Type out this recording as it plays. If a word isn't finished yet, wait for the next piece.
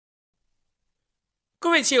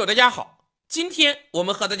位棋友大家好，今天我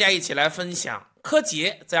们和大家一起来分享柯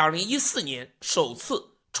洁在2014年首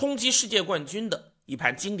次冲击世界冠军的一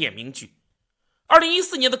盘经典名局。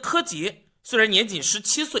2014年的柯洁虽然年仅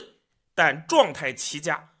17岁，但状态奇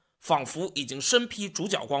佳，仿佛已经身披主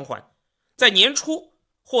角光环。在年初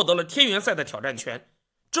获得了天元赛的挑战权，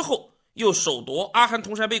之后又首夺阿含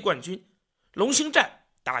铜山杯冠军，龙兴战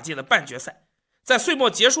打进了半决赛，在岁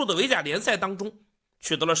末结束的围甲联赛当中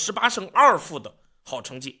取得了18胜2负的好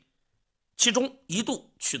成绩，其中一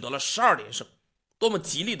度取得了12连胜，多么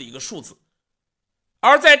吉利的一个数字。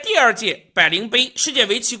而在第二届百灵杯世界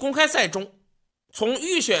围棋公开赛中，从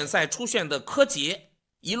预选赛出现的柯洁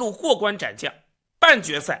一路过关斩将，半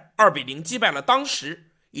决赛2-0击败了当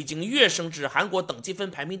时已经跃升至韩国等级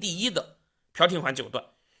分排名第1的朴廷桓九段，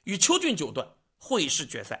与邱俊九段会师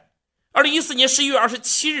决赛。2014年11月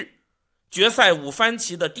27日，决赛5番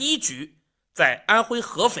棋的第一局在安徽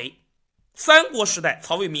合肥三国时代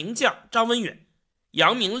曹魏名将张文远、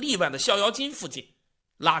扬名立万的逍遥津附近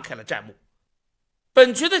拉开了战幕。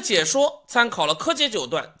本局的解说参考了柯洁九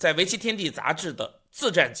段在围棋天地杂志的自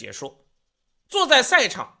战解说。坐在赛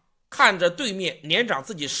场看着对面年长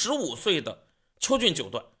自己15岁的邱俊九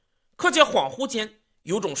段，柯洁恍惚间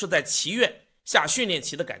有种是在棋院下训练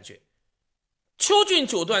棋的感觉。邱俊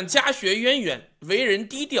九段家学渊源，为人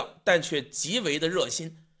低调，但却极为的热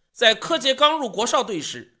心。在柯洁刚入国少队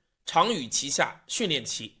时，常与其下训练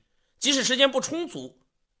棋，即使时间不充足，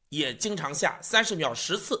也经常下30秒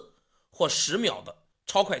10次或10秒的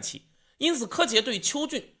超快棋。因此柯洁对邱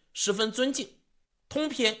俊十分尊敬，通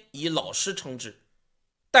篇以老师称之。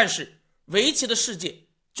但是围棋的世界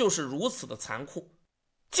就是如此的残酷。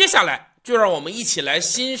接下来就让我们一起来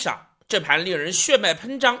欣赏这盘令人血脉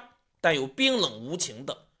喷张但又冰冷无情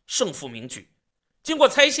的胜负名局。经过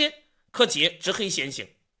猜先，柯洁执黑先行。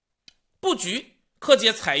布局柯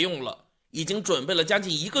洁采用了已经准备了将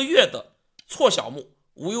近1个月的错小目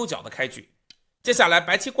无忧角的开局。接下来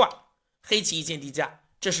白棋挂，黑棋一箭低加，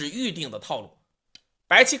这是预定的套路。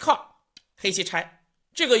白棋靠，黑棋拆，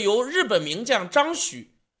这个由日本名将张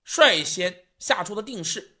许率先下出的定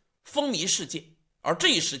式风靡世界，而这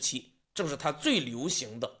一时期正是他最流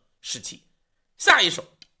行的时期。下一手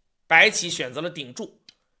白棋选择了顶住，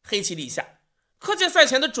黑棋立下。柯洁赛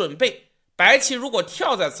前的准备，白棋如果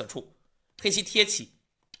跳在此处，黑棋贴起，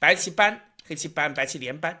白棋搬，黑棋搬，白棋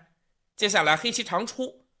连搬。接下来黑棋长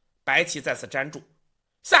出，白棋在此粘住。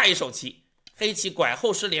下一手棋，黑棋拐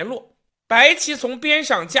后时连络，白棋从边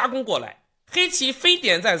上加攻过来，黑棋飞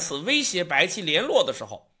点在此威胁白棋连络的时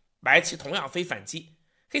候，白棋同样飞反击，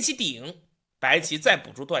黑棋顶，白棋再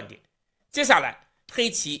补出断点。接下来黑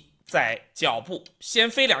棋在脚步先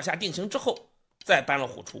飞2下定型之后，再搬了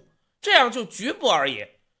虎出，这样就局部而言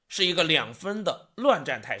是一个2分的乱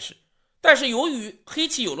战态势。但是由于黑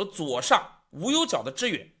棋有了左上无忧角的支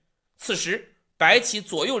援，此时白棋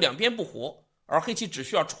左右两边不活，而黑棋只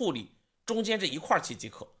需要处理中间这一块棋即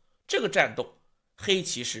可。这个战斗黑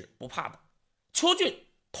棋是不怕的。邱俊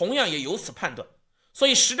同样也由此判断，所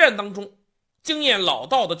以实战当中经验老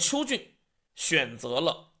道的邱俊选择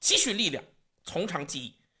了积蓄力量，从长计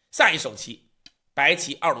议。下一手棋，白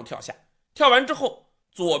棋2路跳下，跳完之后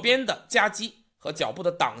左边的夹击和脚步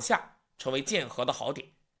的挡下成为剑合的好点。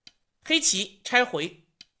黑棋拆回，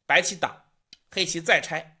白棋挡，黑棋再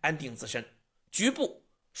拆，安定自身。局部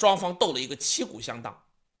双方斗了一个旗鼓相当。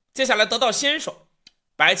接下来得到先手，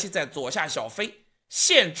白棋在左下小飞，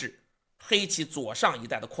限制黑棋左上一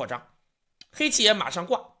带的扩张。黑棋也马上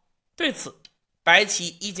挂，对此白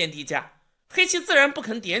棋一箭低加，黑棋自然不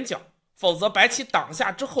肯点角，否则白棋挡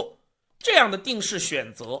下之后，这样的定式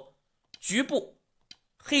选择，局部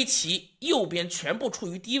黑棋右边全部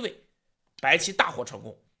处于低位，白棋大获成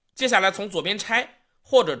功。接下来从左边拆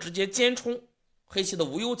或者直接尖冲黑棋的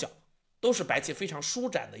无忧角，都是白棋非常舒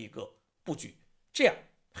展的一个布局，这样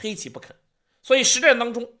黑棋不肯。所以实战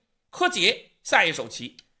当中，柯洁下一手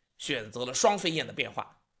棋选择了双飞燕的变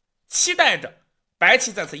化，期待着白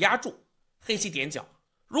棋在此压住，黑棋点角，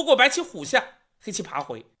如果白棋虎下，黑棋爬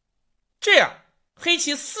回，这样黑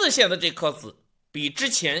棋4线的这颗子比之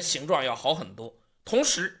前形状要好很多，同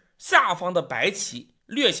时下方的白棋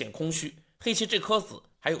略显空虚，黑棋这颗子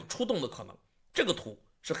还有出动的可能。这个图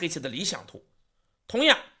是黑棋的理想图。同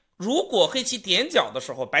样，如果黑棋点角的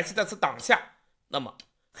时候白棋在此挡下，那么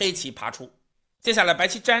黑棋爬出。接下来白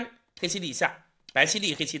棋粘，黑棋立下，白棋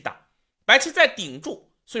立，黑棋挡，白棋再顶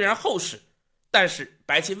住，虽然厚实，但是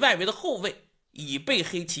白棋外围的后卫已被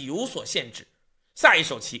黑棋有所限制。下一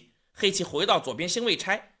手棋，黑棋回到左边星位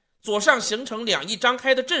拆，左上形成2翼张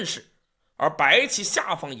开的阵势，而白棋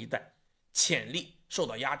下方一带潜力受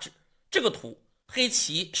到压制。这个图黑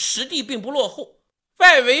棋实地并不落后，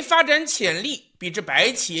外围发展潜力比之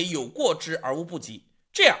白棋有过之而无不及，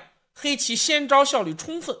这样黑棋先招效率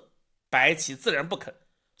充分，白棋自然不肯。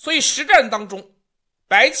所以实战当中，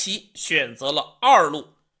白棋选择了二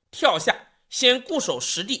路跳下，先固守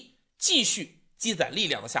实地，继续积攒力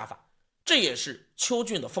量的下法，这也是邱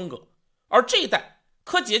俊的风格。而这一代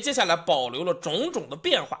柯洁接下来保留了种种的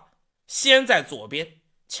变化，先在左边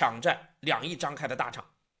抢占两翼张开的大场，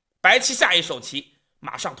白棋下一手棋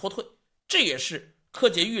马上脱退，这也是柯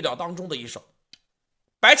洁预料当中的一手。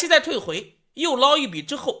白棋在退回又捞一笔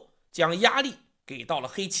之后，将压力给到了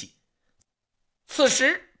黑棋。此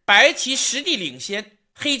时白棋实地领先，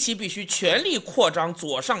黑棋必须全力扩张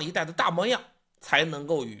左上一带的大模样，才能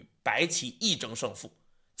够与白棋一争胜负。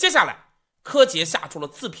接下来柯洁下出了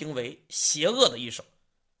自评为邪恶的一手，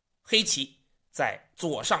黑棋在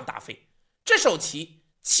左上大飞，这手棋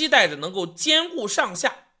期待着能够兼顾上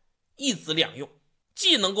下一子两用，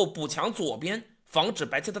既能够补强左边防止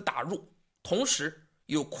白棋的打入，同时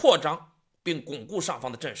有扩张并巩固上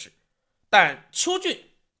方的阵势。但邱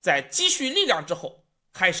俊在积蓄力量之后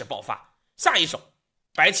开始爆发，下一手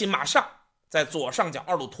白棋马上在左上角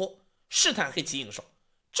二路拖，试探黑棋应手，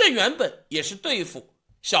这原本也是对付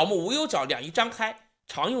小目无忧角两翼张开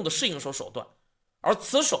常用的适应手手段，而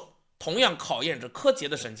此手同样考验着柯洁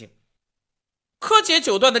的神经。柯洁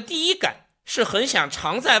九段的第一感是很想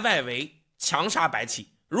常在外围强杀白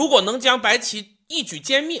棋，如果能将白棋一举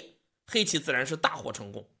歼灭，黑棋自然是大获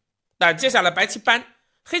成功。但接下来白棋搬，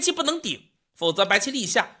黑棋不能顶，否则白棋立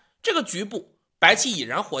下，这个局部白棋已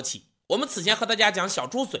然活棋。我们此前和大家讲小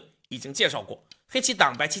猪嘴已经介绍过，黑棋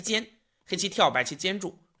挡白棋尖，黑棋跳白棋尖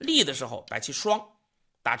住，立的时候白棋双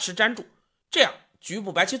打吃粘住，这样局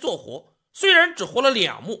部白棋做活，虽然只活了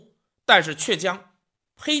两目，但是却将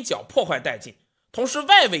黑角破坏殆尽。同时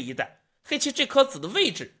外围一带黑棋这颗子的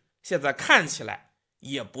位置现在看起来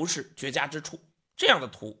也不是绝佳之处，这样的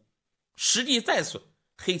图实地再损，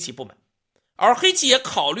黑棋不满。而黑棋也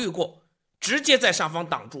考虑过直接在上方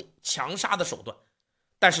挡住强杀的手段，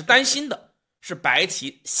但是担心的是白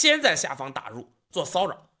棋先在下方打入做骚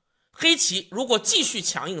扰，黑棋如果继续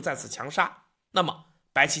强硬在此强杀，那么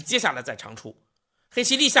白棋接下来再长出，黑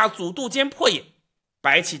棋立下阻渡兼破野，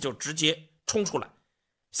白棋就直接冲出来，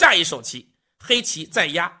下一手棋黑棋再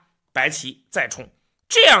压，白棋再冲，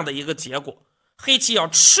这样的一个结果，黑棋要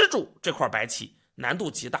吃住这块白棋难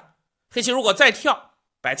度极大。黑棋如果再跳，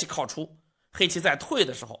白棋靠出，黑棋在退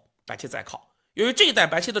的时候白棋再靠，由于这一代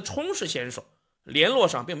白棋的冲是先手，联络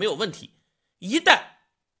上并没有问题，一旦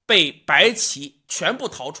被白棋全部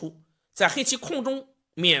逃出，在黑棋空中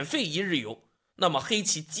免费一日游，那么黑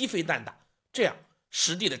棋鸡飞蛋打，这样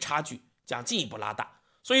实地的差距将进一步拉大。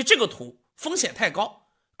所以这个图风险太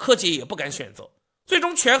高，柯洁也不敢选择，最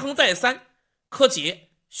终权衡再三，柯洁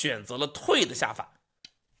选择了退的下法，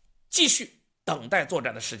继续等待作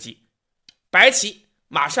战的时机。白棋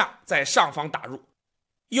马上在上方打入，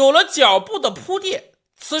有了脚步的铺垫，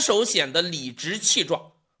此手显得理直气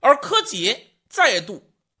壮，而柯洁再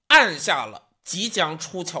度按下了即将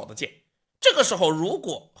出鞘的键。这个时候如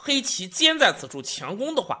果黑棋先在此处强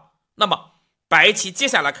攻的话，那么白棋接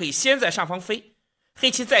下来可以先在上方飞，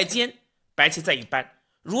黑棋再尖，白棋再一扳，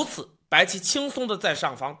如此白棋轻松的在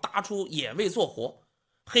上方搭出眼位做活，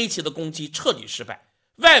黑棋的攻击彻底失败。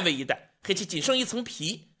外围一带黑棋仅剩一层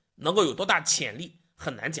皮，能够有多大潜力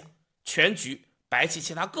很难讲，全局白棋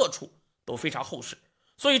其他各处都非常厚实，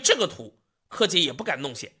所以这个图柯洁也不敢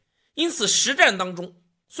弄险。因此实战当中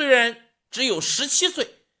虽然只有17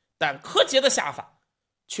岁，但柯洁的下法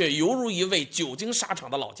却犹如一位久经沙场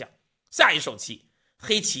的老将。下一手棋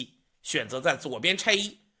黑棋选择在左边拆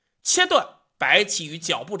一，切断白棋与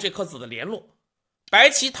脚部这颗子的联络，白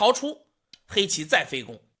棋逃出，黑棋再飞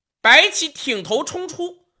攻，白棋挺头冲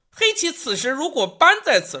出，黑棋此时如果搬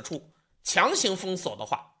在此处强行封锁的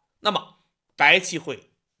话，那么白棋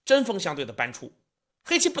会针锋相对的搬出，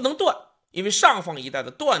黑棋不能断，因为上方一带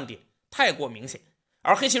的断点太过明显，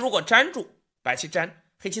而黑棋如果粘住，白棋粘，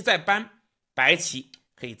黑棋再搬，白棋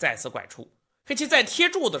可以再次拐出，黑棋再贴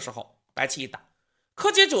住的时候白棋一打。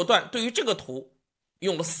柯洁九段对于这个图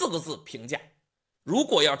用了4个字评价，如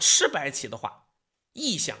果要吃白棋的话，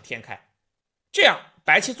异想天开。这样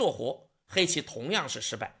白棋做活，黑棋同样是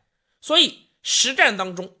失败。所以实战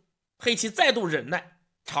当中黑棋再度忍耐，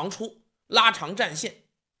长出拉长战线，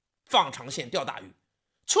放长线钓大鱼。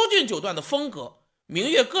邱俊九段的风格，明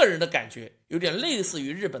月个人的感觉有点类似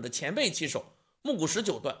于日本的前辈棋手木谷实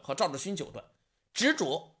九段和赵志勋九段，执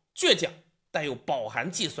着倔强但又饱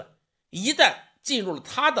含计算，一旦进入了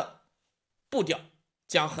他的步调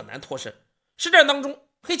将很难脱身。实战当中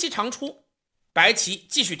黑棋长出，白棋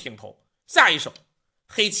继续挺头，下一手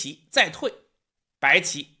黑棋再退，白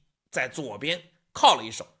棋在左边靠了一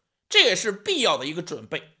手，这也是必要的一个准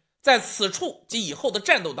备。在此处及以后的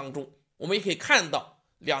战斗当中，我们也可以看到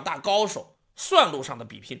两大高手算路上的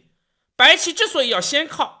比拼。白棋之所以要先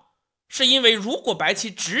靠，是因为如果白棋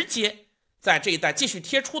直接在这一带继续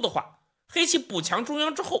贴出的话，黑棋补强中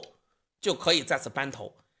央之后就可以再次扳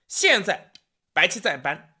头。现在白棋再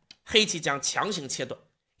扳，黑棋将强行切断，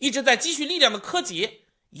一直在积蓄力量的柯洁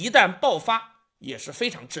一旦爆发也是非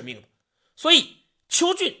常致命的。所以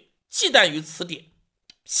邱俊忌惮于此点，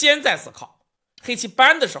先再次靠，黑棋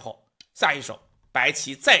扳的时候，下一手白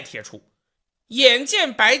棋再贴出。眼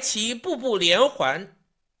见白棋步步连环，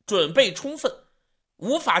准备充分，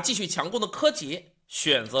无法继续强攻的柯洁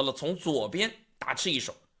选择了从左边打吃一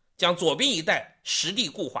手，将左边一带实地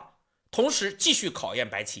固化，同时继续考验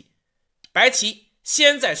白棋。白棋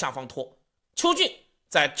先在上方拖，邱俊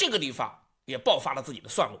在这个地方也爆发了自己的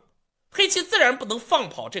算路，黑棋自然不能放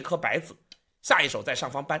跑这颗白子，下一手在上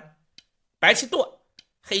方扳，白棋断，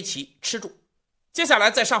黑棋吃住。接下来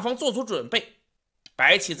在上方做足准备，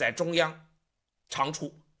白棋在中央长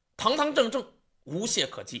出，堂堂正正，无懈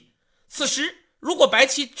可击。此时如果白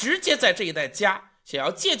棋直接在这一带夹，想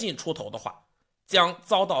要借劲出头的话，将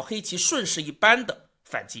遭到黑棋顺势一扳的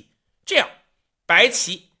反击。这样白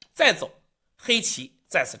棋再走，黑棋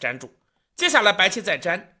再次粘住，接下来白棋再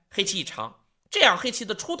粘，黑棋一长，这样黑棋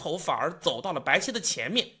的出头反而走到了白棋的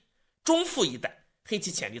前面，中腹一带黑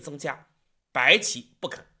棋潜力增加，白棋不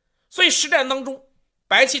肯。所以实战当中，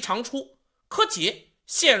白棋长出，柯洁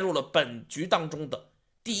陷入了本局当中的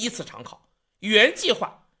第一次长考。原计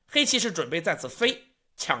划黑棋是准备在此飞，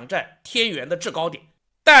抢占天元的制高点，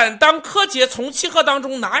但当柯洁从棋盒当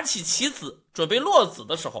中拿起棋子准备落子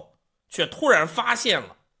的时候，却突然发现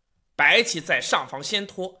了白棋在上方先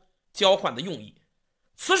拖交换的用意。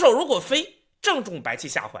此手如果飞，正中白棋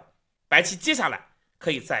下怀，白棋接下来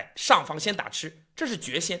可以在上方先打吃，这是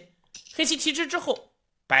绝先。黑棋提吃之后，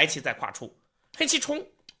白棋再跨出，黑棋冲，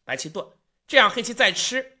白棋断，这样黑棋再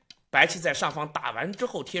吃，白棋在上方打完之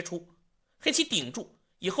后贴出，黑棋顶住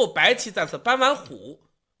以后，白棋再次扳完虎，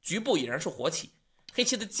局部已然是活棋，黑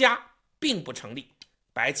棋的夹并不成立，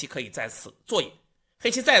白棋可以在此做野。黑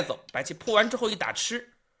棋再走，白棋扑完之后一打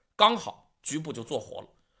吃，刚好局部就做活了。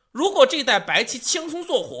如果这一带白棋轻松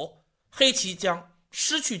做活，黑棋将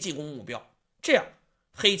失去进攻目标，这样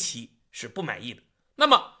黑棋是不满意的。那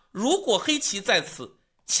么如果黑棋在此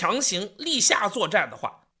强行立下作战的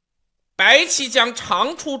话，白棋将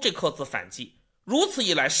长出这颗子反击，如此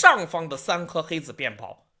一来上方的3颗黑子变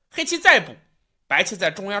薄，黑棋再补，白棋在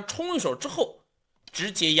中央冲一手之后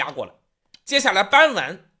直接压过来，接下来扳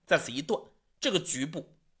完在此一断，这个局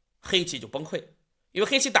部黑棋就崩溃了。因为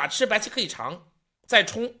黑棋打吃，白棋可以长，再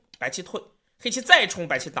冲白棋退，黑棋再冲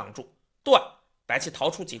白棋挡住，断白棋逃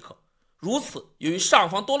出即可。如此由于上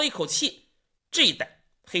方多了一口气，这一带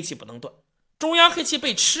黑棋不能断，中央黑棋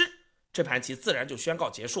被吃，这盘棋自然就宣告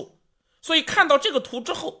结束。所以看到这个图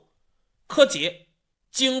之后，柯洁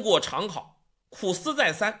经过长考，苦思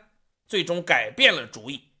再三，最终改变了主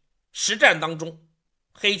意。实战当中，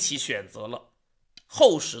黑棋选择了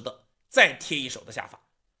厚实的再贴一手的下法，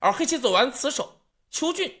而黑棋走完此手，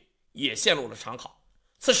邱俊也陷入了长考。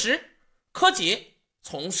此时柯洁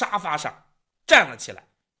从沙发上站了起来，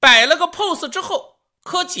摆了个 pose 之后，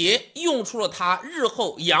柯洁用出了他日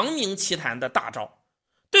后扬名棋坛的大招。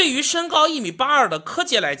对于身高1.82米的柯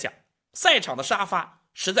洁来讲，赛场的沙发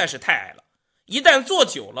实在是太矮了，一旦坐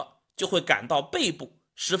久了就会感到背部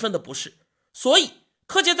十分的不适，所以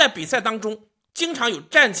柯洁在比赛当中经常有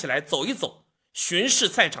站起来走一走巡视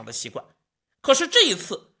赛场的习惯。可是这一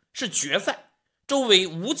次是决赛，周围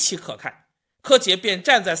无棋可看，柯洁便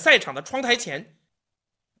站在赛场的窗台前，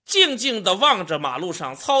静静地望着马路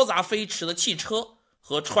上嘈杂飞驰的汽车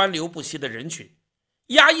和川流不息的人群，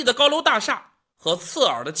压抑的高楼大厦和刺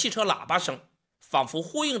耳的汽车喇叭声仿佛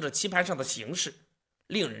呼应着棋盘上的形势，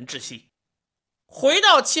令人窒息。回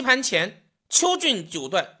到棋盘前，邱俊九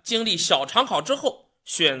段经历小长考之后，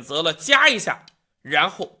选择了夹一下，然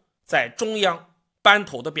后在中央扳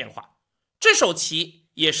头的变化。这手棋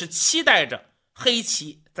也是期待着黑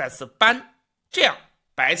棋再次扳，这样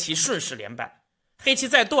白棋顺势连扳，黑棋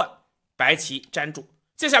再断，白棋粘住，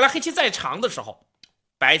接下来黑棋再长的时候，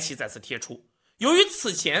白棋再次贴出。由于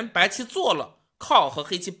此前白棋做了靠和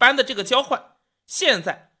黑棋扳的这个交换，现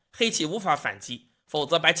在黑棋无法反击，否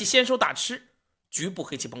则白棋先手打吃，局部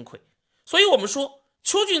黑棋崩溃。所以我们说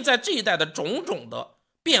邱俊在这一代的种种的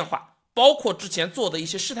变化，包括之前做的一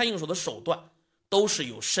些试探应手的手段，都是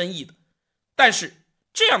有深意的。但是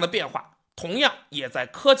这样的变化同样也在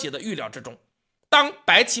柯洁的预料之中。当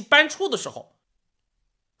白棋扳出的时候，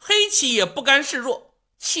黑棋也不甘示弱，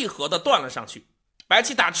契合的断了上去，白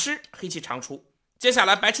棋打吃，黑棋长出，接下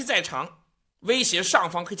来白棋再长，威胁上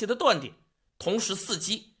方黑棋的断点，同时伺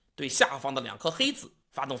机对下方的2颗黑子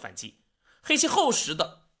发动反击。黑棋后时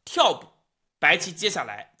的跳补，白棋接下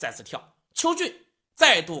来再次跳，邱俊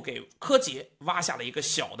再度给柯洁挖下了一个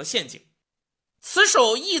小的陷阱。此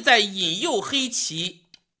手意在引诱黑棋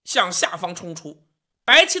向下方冲出，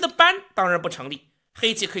白棋的扳当然不成立，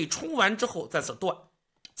黑棋可以冲完之后再次断。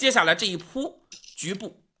接下来这一扑，局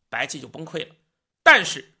部白棋就崩溃了。但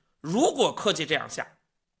是如果柯洁这样下，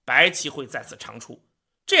白棋会再次长出，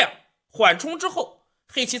这样缓冲之后，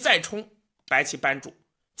黑棋再冲，白棋扳住。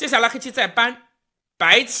接下来黑棋再扳，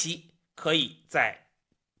白棋可以在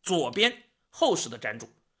左边后时的粘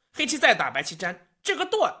住，黑棋再打，白棋粘，这个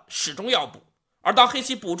断始终要补。而当黑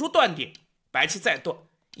棋补出断点，白棋再断，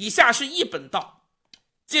以下是一本道。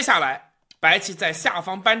接下来白棋在下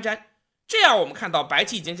方扳粘，这样我们看到白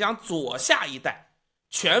棋已经将左下一带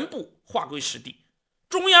全部划归实地。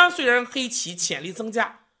中央虽然黑棋潜力增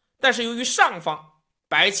加，但是由于上方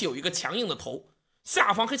白棋有一个强硬的头，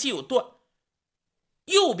下方黑棋有断，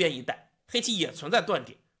右边一带黑棋也存在断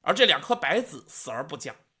点，而这2颗白子死而不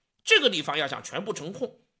降，这个地方要想全部成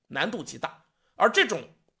控难度极大。而这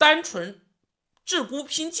种单纯鹧鸪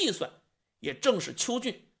拼计算也正是邱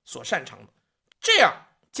俊所擅长的，这样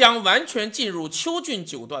将完全进入邱俊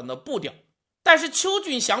9段的步调。但是邱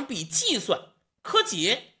俊想比计算，柯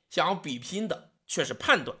洁想要比拼的却是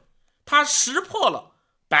判断，他识破了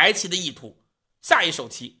白棋的意图。下一手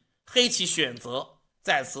棋，黑棋选择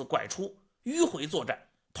再次拐出迂回作战，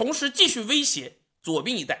同时继续威胁左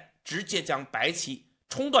边一带，直接将白棋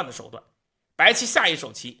冲断的手段。白棋下一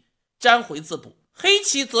手棋粘回自补，黑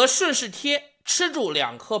棋则顺势贴吃住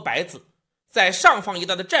2颗白子，在上方一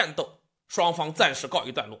带的战斗双方暂时告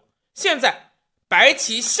一段落。现在白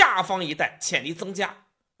棋下方一带潜力增加，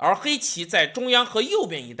而黑棋在中央和右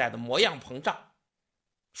边一带的模样膨胀，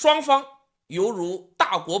双方犹如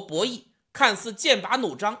大国博弈，看似剑拔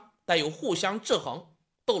弩张，但又互相制衡，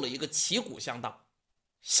斗了一个旗鼓相当。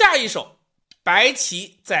下一手白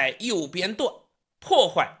棋在右边断，破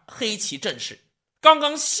坏黑棋阵势，刚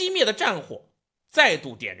刚熄灭的战火再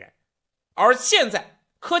度点燃。而现在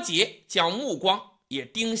柯洁将目光也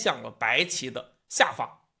盯向了白棋的下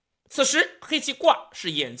方，此时黑棋挂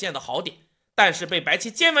是眼见的好点，但是被白棋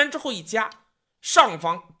尖完之后一夹，上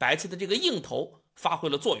方白棋的这个硬头发挥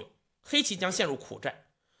了作用，黑棋将陷入苦战。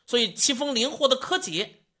所以棋风灵活的柯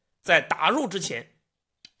洁在打入之前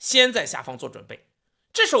先在下方做准备，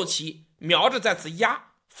这手棋瞄着再次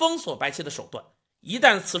压封锁白棋的手段，一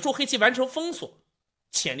旦此处黑棋完成封锁，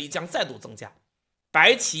潜力将再度增加。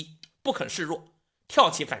白棋不肯示弱，跳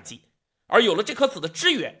棋反击，而有了这颗子的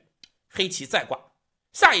支援，黑棋再挂。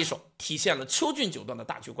下一手体现了邱俊9段的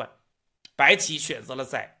大局观，白棋选择了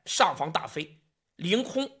在上方大飞，凌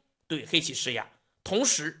空对黑棋施压，同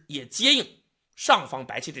时也接应上方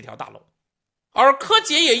白棋这条大龙。而柯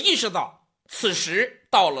洁也意识到此时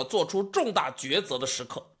到了做出重大抉择的时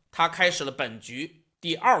刻，他开始了本局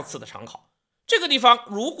第2次的长考。这个地方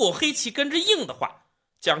如果黑棋跟着硬的话，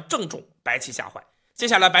将正中白棋下怀。接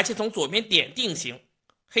下来白棋从左边点定型，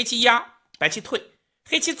黑棋压，白棋退，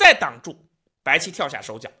黑棋再挡住，白棋跳下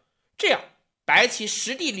手脚，这样白棋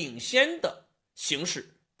实地领先的形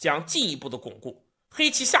势将进一步的巩固。黑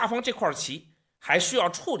棋下方这块棋还需要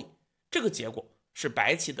处理，这个结果是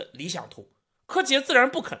白棋的理想图。柯洁自然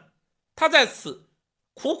不肯，他在此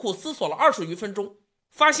苦苦思索了20余分钟，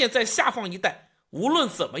发现在下方一带无论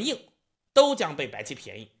怎么硬都将被白棋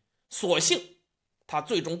便宜，所幸他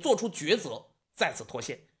最终做出抉择，再次脱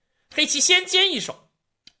线。黑棋先尖一手，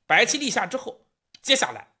白棋立下之后，接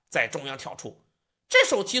下来在中央跳出。这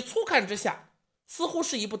手棋粗看之下似乎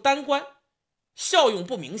是一步单关，效用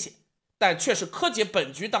不明显，但却是柯洁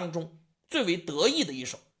本局当中最为得意的一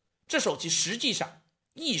手。这手棋实际上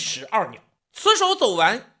1时2秒，此手走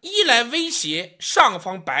完，一来威胁上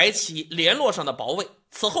方白棋联络上的保卫，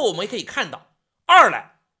此后我们可以看到，二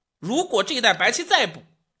来如果这一带白棋再补，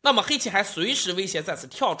那么黑棋还随时威胁再次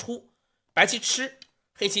跳出，白棋吃，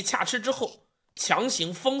黑棋恰吃之后强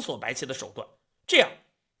行封锁白棋的手段，这样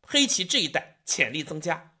黑棋这一带潜力增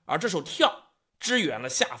加，而这手跳支援了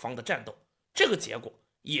下方的战斗，这个结果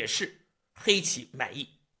也是黑棋满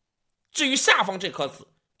意。至于下方这颗子，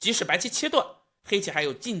即使白棋切断，黑棋还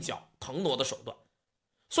有进角腾挪的手段。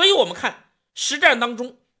所以我们看实战当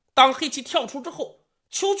中，当黑棋跳出之后，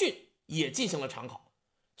邱俊也进行了长考。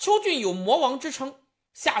邱俊有魔王之称，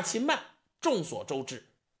下棋慢，众所周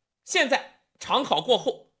知。现在长考过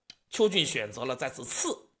后，邱俊选择了在此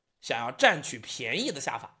次想要占取便宜的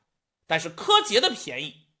下法，但是柯洁的便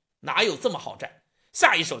宜哪有这么好占？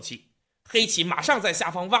下一手棋，黑棋马上在下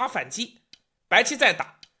方挖反击，白棋再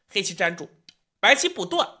打，黑棋粘住，白棋不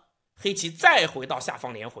断，黑棋再回到下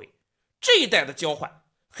方连回，这一带的交换，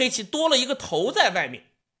黑棋多了一个头在外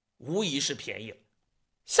面，无疑是便宜了。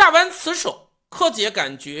下完此手，柯洁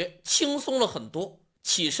感觉轻松了很多，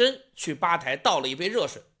起身去吧台倒了一杯热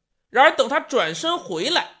水。然而等他转身回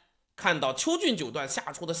来，看到邱俊九段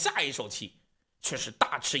下出的下一手棋，却是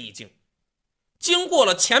大吃一惊。经过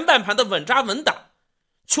了前半盘的稳扎稳打，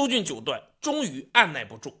邱俊九段终于按耐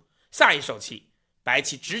不住，下一手棋白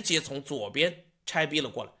棋直接从左边拆逼了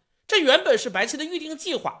过来。这原本是白棋的预定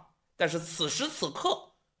计划，但是此时此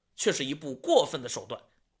刻却是一步过分的手段。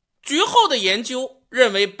局后的研究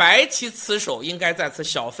认为，白棋此手应该在此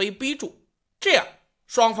小飞逼住，这样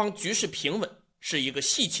双方局势平稳，是一个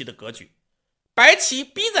细棋的格局。白棋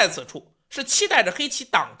逼在此处，是期待着黑棋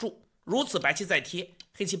挡住，如此白棋再贴，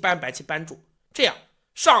黑棋扳，白棋扳住，这样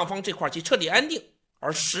上方这块棋彻底安定，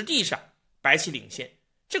而实际上白棋领先。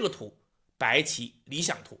这个图白棋理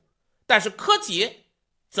想图，但是柯洁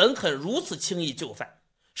怎肯如此轻易就范？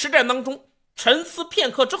实战当中沉思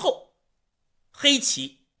片刻之后，黑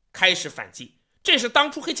棋开始反击，这是当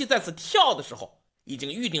初黑棋在此跳的时候已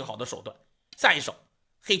经预定好的手段。下一手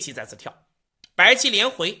黑棋在此跳，白棋连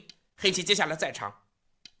回，黑棋接下来再长，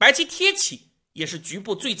白棋贴棋也是局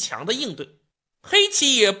部最强的应对，黑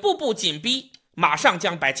棋也步步紧逼，马上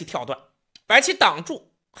将白棋跳断，白棋挡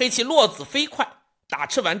住，黑棋落子飞快，打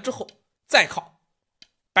吃完之后再靠，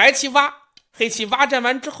白棋挖，黑棋挖占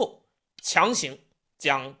完之后强行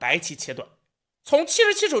将白棋切断。从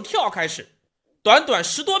77手跳开始，短短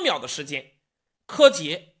10多秒的时间，柯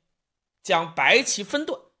洁将白棋分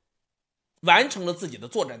段，完成了自己的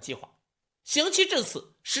作战计划。行棋至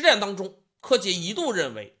此，实战当中柯洁一度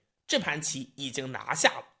认为这盘棋已经拿下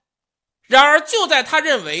了。然而就在他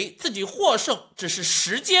认为自己获胜只是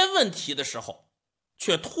时间问题的时候，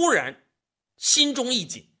却突然心中一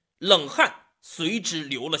紧，冷汗随之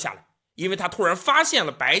流了下来，因为他突然发现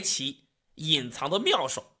了白棋隐藏的妙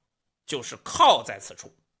手，就是靠在此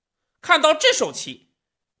处。看到这手棋，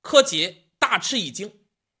柯洁大吃一惊，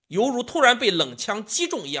犹如突然被冷枪击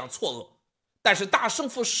中一样错愕。但是大胜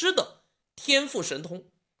负师的天赋神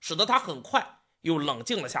通使得他很快又冷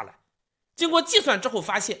静了下来。经过计算之后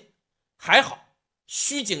发现，还好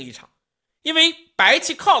虚惊一场，因为白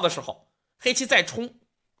棋靠的时候，黑棋再冲，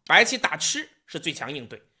白棋打吃是最强应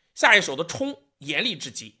对，下一手的冲严厉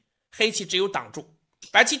至极，黑棋只有挡住，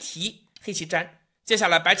白棋提，黑棋粘，接下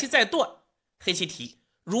来白棋再断，黑棋提，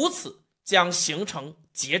如此将形成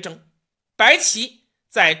劫争。白棋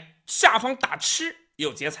在下方打吃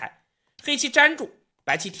有劫财，黑棋粘住，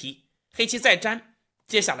白棋提，黑棋再粘，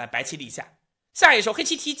接下来白棋立下，下一手黑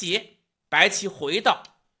棋提劫，白棋回到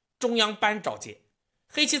中央扳找劫，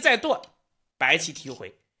黑棋再断，白棋提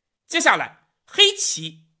回，接下来黑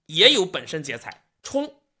棋也有本身劫财，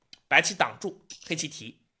冲，白棋挡住，黑棋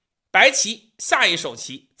提，白棋下一手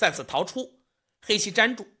棋再次逃出，黑棋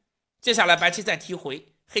粘住，接下来白棋再提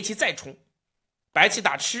回，黑棋再冲，白棋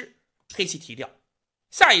打吃，黑棋提掉，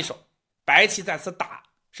下一手白棋再次打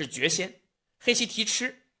是绝先，黑棋提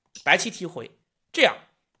吃，白棋提回，这样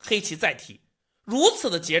黑棋再提，如此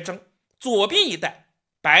的劫争，左边一带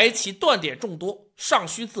白棋断点众多，尚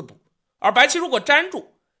需自补，而白棋如果粘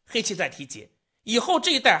住，黑棋再提劫，以后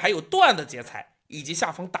这一带还有断的劫财以及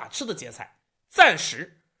下方打吃的劫财，暂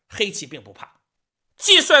时黑棋并不怕。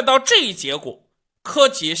计算到这一结果，柯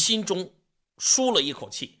洁心中舒了一口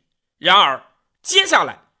气。然而接下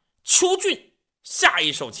来邱俊下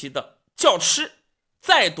一手棋的叫吃，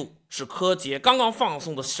再度使柯洁刚刚放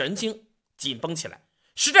松的神经紧绷起来。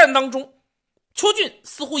实战当中，邱俊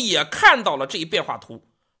似乎也看到了这一变化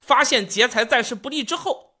图，发现劫财暂时不利之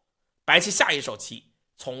后，白棋下一手棋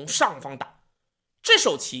从上方打，这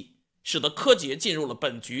手棋使得柯洁进入了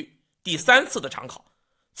本局第3次的长考。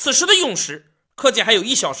此时的用时，柯洁还有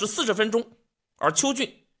1小时40分钟，而邱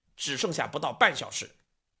俊只剩下不到半小时。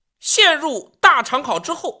陷入大长考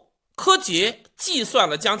之后，柯洁计算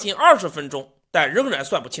了将近20分钟，但仍然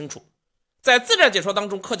算不清楚。在自战解说当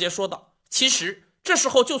中，柯洁说道，其实这时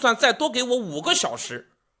候就算再多给我5个小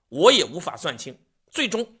时，我也无法算清。最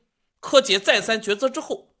终柯洁再三抉择之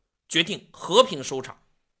后，决定和平收场，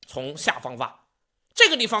从下方挖。这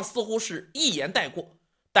个地方似乎是一言带过，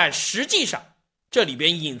但实际上这里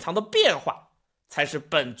边隐藏的变化才是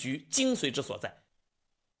本局精髓之所在。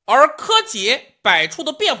而柯洁摆出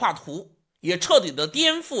的变化图也彻底的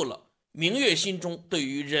颠覆了明月心中对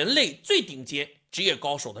于人类最顶尖职业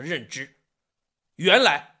高手的认知。原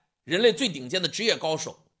来人类最顶尖的职业高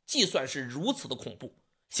手计算是如此的恐怖。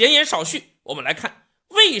闲言少叙，我们来看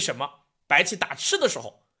为什么白棋打吃的时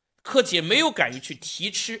候，柯洁没有敢于去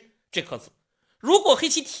提吃这颗子。如果黑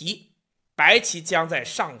棋提，白棋将在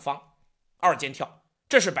上方二间跳，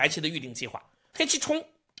这是白棋的预定计划。黑棋冲，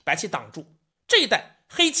白棋挡住，这一带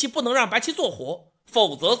黑棋不能让白棋做活，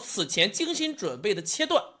否则此前精心准备的切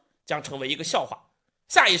断将成为一个笑话。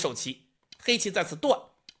下一手棋，黑棋再次断，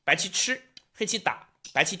白棋吃，黑棋打，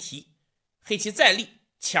白棋提，黑棋再立，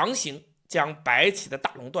强行将白棋的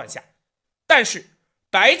大龙断下。但是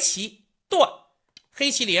白棋断，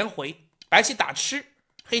黑棋连回，白棋打吃，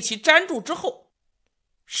黑棋粘住之后，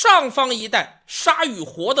上方一带杀与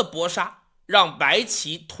活的搏杀，让白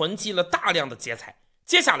棋囤积了大量的劫财。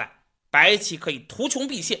接下来白棋可以图穷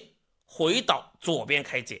匕现，回到左边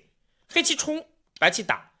开劫。黑棋冲，白棋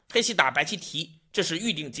打，黑棋打，白棋提，这是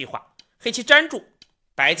预定计划。黑棋粘住，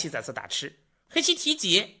白棋再次打吃，黑棋提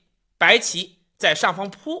劫，白棋在上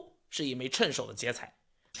方扑，是一枚趁手的劫财。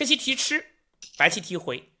黑棋提吃，白棋提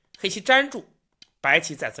回，黑棋粘住，白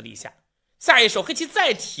棋再次立下。下一手黑棋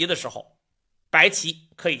再提的时候，白棋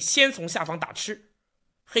可以先从下方打吃，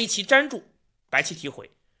黑棋粘住，白棋提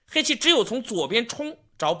回，黑棋只有从左边冲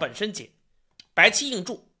找本身劫，白棋硬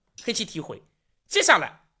住，黑棋提回。接下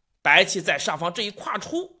来白棋在上方这一跨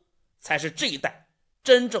出，才是这一带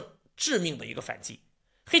真正致命的一个反击。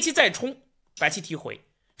黑棋再冲，白棋提回，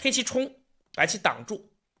黑棋冲，白棋挡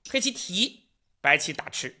住，黑棋提，白棋打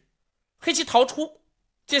吃，黑棋逃出。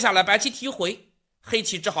接下来白棋提回，黑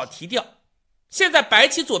棋只好提掉。现在白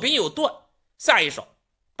棋左边有断，下一手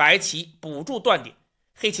白棋补住断点，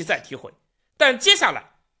黑棋再提回。但接下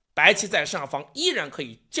来白棋在上方依然可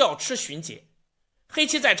以叫吃寻劫，黑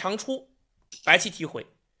棋再长出，白棋提回。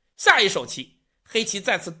下一手棋黑棋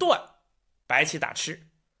再次断，白棋打吃，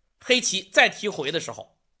黑棋再提回的时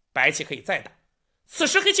候，白棋可以再打。此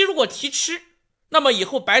时黑棋如果提吃，那么以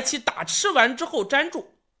后白棋打吃完之后粘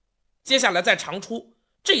住，接下来再长出，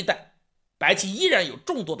这一带白棋依然有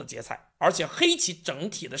众多的劫财，而且黑棋整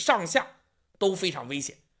体的上下都非常危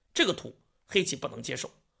险，这个图黑棋不能接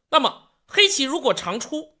受。那么黑棋如果长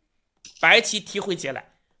出，白棋提回劫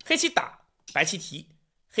来，黑棋打，白棋提，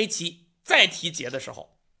黑棋再提劫的时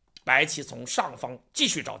候，白棋从上方继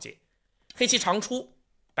续找劫，黑棋长出，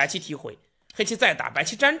白棋提回，黑棋再打，白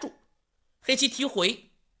棋粘住，黑棋提回，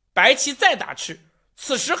白棋再打吃，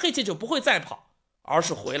此时黑棋就不会再跑，而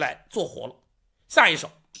是回来做活了。下一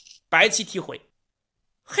手白棋提回，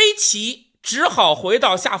黑棋只好回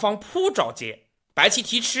到下方扑找劫，白棋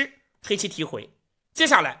提吃，黑棋提回。接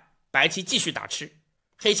下来白棋继续打吃，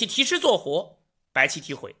黑棋提吃做活，白棋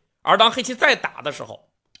提回。而当黑棋再打的时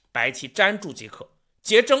候，白棋粘住即可，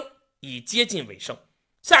劫争已接近尾声。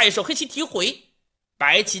下一手黑棋提回，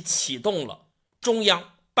白棋启动了中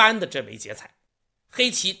央搬的这枚劫财，黑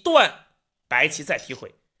棋断，白棋再提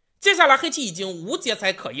回。接下来黑棋已经无劫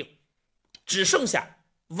财可应，只剩下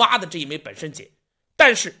挖的这一枚本身劫，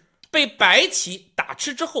但是被白棋打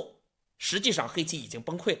吃之后，实际上黑棋已经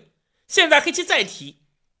崩溃了。现在黑棋再提，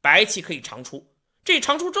白棋可以长出，这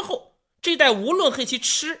长出之后，这一带无论黑棋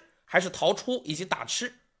吃还是逃出以及打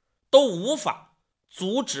吃，都无法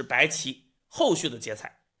阻止白棋后续的劫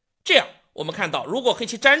财。这样我们看到，如果黑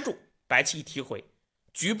棋粘住，白棋一提回，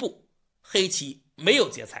局部黑棋没有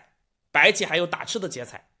劫财，白棋还有打吃的劫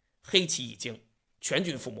财，黑棋已经全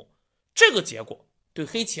军覆没。这个结果对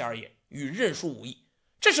黑棋而言与认输无异，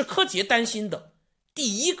这是柯洁担心的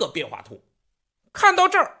第一个变化图。看到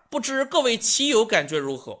这儿，不知各位棋友感觉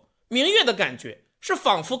如何？明月的感觉是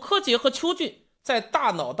仿佛柯洁和邱俊在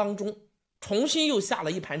大脑当中重新又下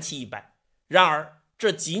了一盘棋一般。然而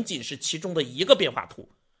这仅仅是其中的一个变化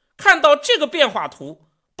图，看到这个变化图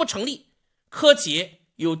不成立，柯洁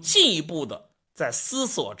有进一步的在思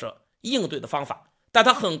索着应对的方法，但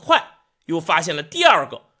他很快又发现了第二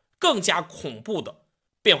个更加恐怖的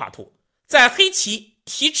变化图。在黑棋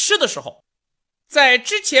提吃的时候，在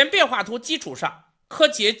之前变化图基础上，柯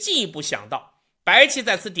洁进一步想到白棋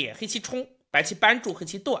再次点，黑棋冲，白棋扳住，黑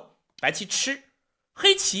棋断，白棋吃，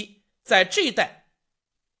黑棋在这一带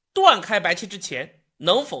断开白棋之前，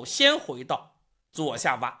能否先回到左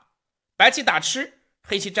下挖，白棋打吃，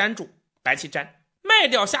黑棋粘住，白棋粘，卖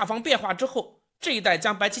掉下方变化之后，这一带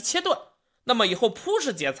将白棋切断，那么以后扑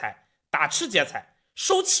是劫财，打吃劫财，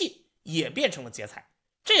收气也变成了劫财，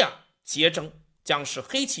这样劫争将是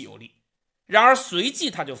黑棋有利。然而随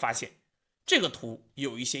即他就发现这个图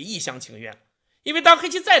有一些一厢情愿了，因为当黑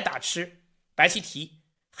棋再打吃，白棋提，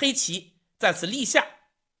黑棋再次立下，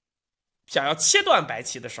想要切断白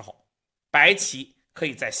棋的时候，白棋可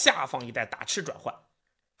以在下方一带打吃转换，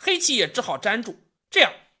黑棋也只好粘住，这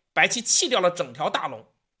样白棋弃掉了整条大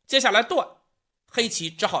龙。接下来断，黑棋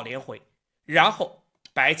只好连回，然后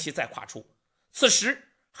白棋再跨出。此时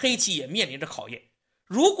黑棋也面临着考验，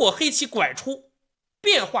如果黑棋拐出，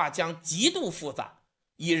变化将极度复杂，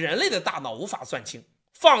以人类的大脑无法算清。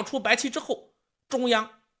放出白棋之后，中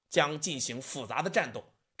央将进行复杂的战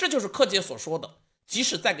斗，这就是柯洁所说的，即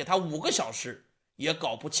使再给他5个小时，也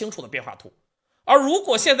搞不清楚的变化图。而如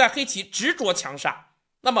果现在黑棋执着强杀，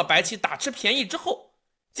那么白棋打吃便宜之后，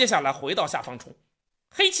接下来回到下方冲，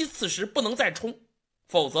黑棋此时不能再冲，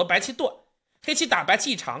否则白棋断，黑棋打白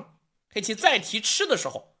棋一长，黑棋再提吃的时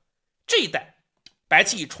候，这一带白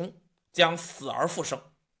棋一冲将死而复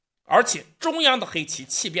生，而且中央的黑棋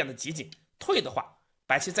气变得极紧，退的话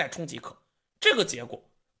白棋再冲即可。这个结果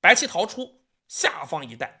白棋逃出，下方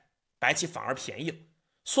一带白棋反而便宜了。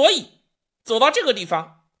所以走到这个地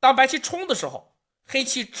方，当白棋冲的时候，黑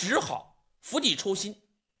棋只好釜底抽薪，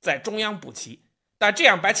在中央补棋，但这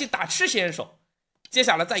样白棋打吃先手，接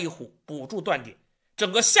下来再一虎补住断点，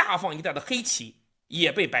整个下方一带的黑棋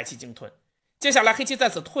也被白棋鲸吞。接下来黑棋在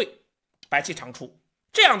此退，白棋长出，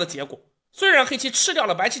这样的结果虽然黑棋吃掉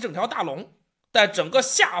了白棋整条大龙，但整个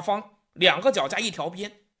下方两个角加一条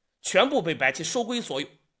边全部被白棋收归所有。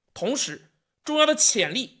同时中央的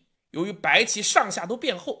潜力由于白棋上下都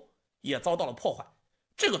变厚，也遭到了破坏。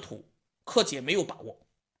这个图柯洁没有把握，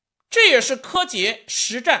这也是柯洁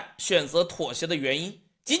实战选择妥协的原因。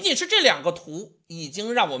仅仅是这两个图已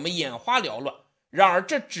经让我们眼花缭乱，然而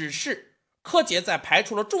这只是柯洁在排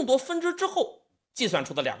除了众多分支之后计算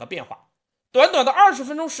出的两个变化。短短的20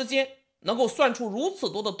分钟时间能够算出如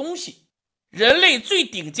此多的东西，人类最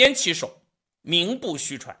顶尖棋手名不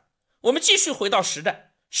虚传。我们继续回到实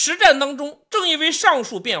战，实战当中正因为上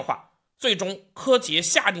述变化，最终柯洁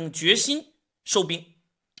下定决心收兵。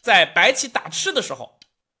在白棋打吃的时候，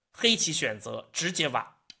黑棋选择直接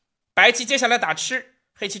挖，白棋接下来打吃，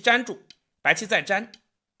黑棋粘住，白棋再粘，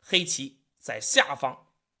黑棋在下方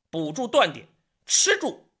补住断点，吃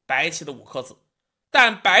住白棋的5颗子，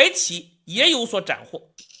但白棋也有所斩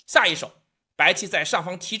获。下一手白棋在上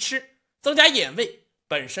方提吃，增加眼位，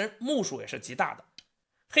本身目数也是极大的。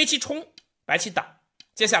黑棋冲，白棋挡，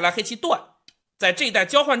接下来黑棋断，在这一带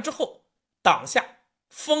交换之后挡下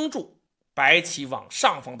封住白棋往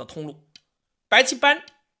上方的通路，白棋扳，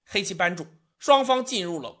黑棋扳住，双方进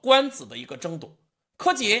入了官子的一个争夺。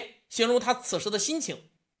柯洁形容他此时的心情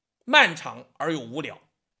漫长而又无聊。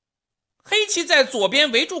黑棋在左边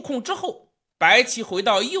围住空之后，白棋回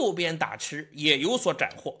到右边打吃，也有所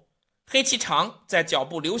斩获。黑棋长，在脚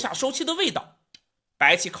部留下收棋的味道，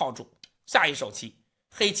白棋靠住，下一手棋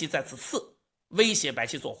黑棋在此刺，威胁白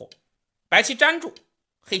棋做活，白棋粘住，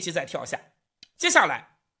黑棋再跳下。接下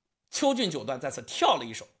来邱俊九段在此跳了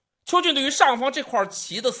一手，邱俊对于上方这块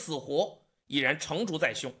棋的死活已然成竹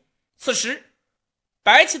在胸。此时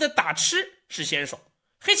白棋的打吃是先手，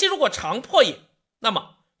黑棋如果长破眼，那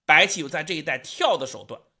么白棋有在这一带跳的手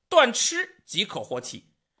段，断吃即可活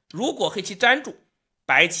棋。如果黑棋粘住，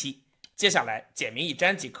白棋接下来简明一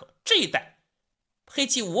粘即可，这一带黑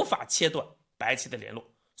棋无法切断白棋的联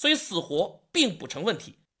络，所以死活并不成问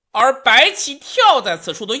题。而白棋跳在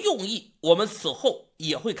此处的用意，我们此后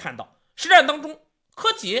也会看到。实战当中，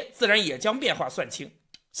柯洁自然也将变化算清。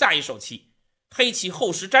下一手棋黑棋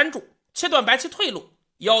后时粘住，切断白棋退路，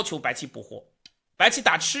要求白棋补活，白棋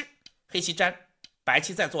打吃，黑棋粘，白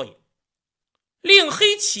棋再做眼。令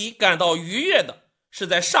黑棋感到愉悦的是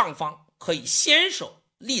在上方可以先手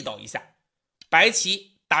力道一下，白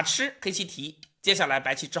棋打吃，黑棋提，接下来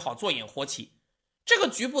白棋只好做眼活棋。这个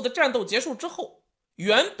局部的战斗结束之后，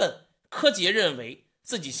原本柯洁认为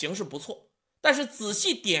自己形势不错，但是仔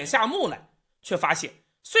细点下目来，却发现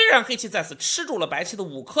虽然黑棋在此吃住了白棋的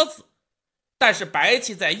5颗子，但是白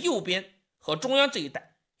棋在右边和中央这一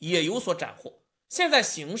带也有所斩获，现在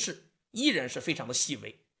形势依然是非常的细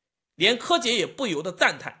微。连柯洁也不由得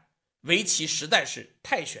赞叹，围棋实在是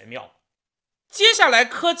太玄妙了。接下来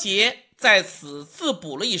柯洁在此自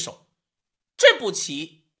补了一手，这步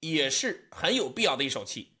棋也是很有必要的一手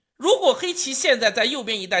棋。如果黑棋现在在右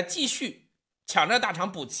边一带继续抢占大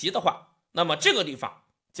场补棋的话，那么这个地方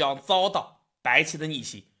将遭到白棋的逆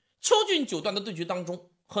袭。邱俊九段的对局当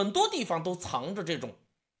中，很多地方都藏着这种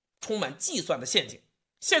充满计算的陷阱。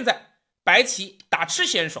现在白棋打吃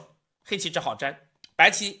先手，黑棋只好粘，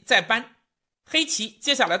白棋再扳，黑棋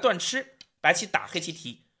接下来断吃，白棋打，黑棋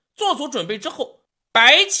提，做足准备之后，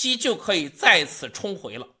白棋就可以再次冲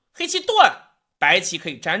回了。黑棋断，白棋可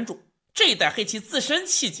以粘住，这一带黑棋自身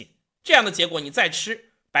气紧，这样的结果你再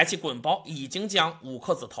吃，白棋滚包已经将5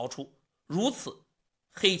颗子逃出，如此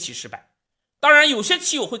黑棋失败。当然有些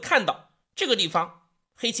棋友会看到这个地方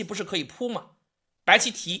黑棋不是可以扑吗？白棋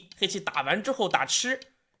提，黑棋打完之后打吃，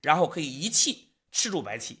然后可以一气吃住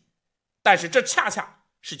白棋，但是这恰恰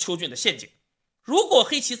是邱俊的陷阱。如果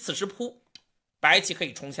黑棋此时扑，白棋可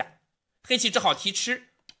以冲下，黑棋只好提吃，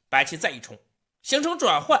白棋再一冲，形成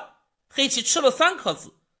转换，黑棋吃了3颗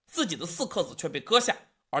子，自己的4颗子却被割下，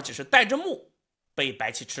而且是带着目被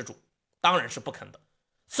白棋吃住，当然是不肯的。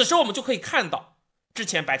此时我们就可以看到之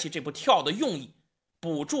前白棋这步跳的用意，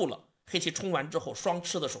补住了黑棋冲完之后双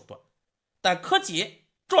吃的手段，但柯洁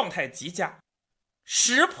状态极佳，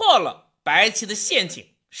识破了白棋的陷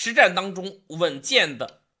阱，实战当中稳健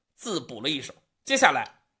的自补了一手。接下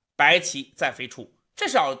来白棋再飞出，这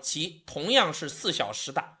小棋同样是4小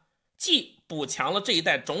10大，既补强了这一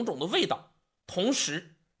带种种的味道，同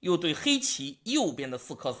时又对黑棋右边的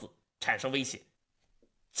4颗子产生威胁。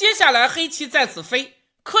接下来黑棋在此飞，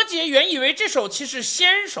柯洁原以为这手棋是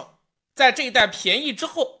先手，在这一带便宜之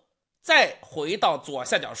后再回到左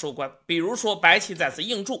下角收官。比如说白棋在此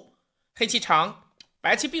应住，黑棋长，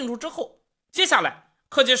白棋并住之后，接下来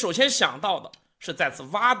柯洁首先想到的是在此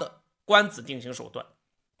挖的官子定型手段。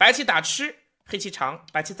白棋打吃，黑棋长，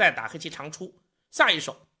白棋再打，黑棋长出，下一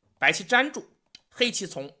手白棋粘住，黑棋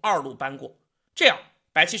从2路搬过，这样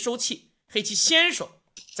白棋收气，黑棋先手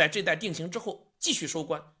在这带定型之后继续收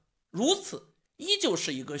官，如此依旧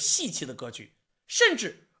是一个细棋的格局。甚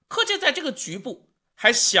至柯洁在这个局部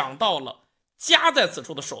还想到了夹在此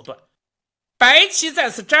处的手段，白棋在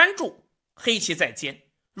此粘住，黑棋在尖，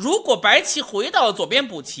如果白棋回到左边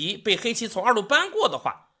补棋，被黑棋从2路搬过的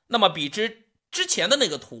话，那么比之前的那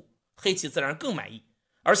个图，黑棋自然更满意。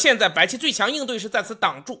而现在白棋最强应对是在此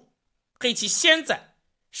挡住，黑棋先在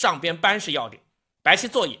上边搬是要点，白棋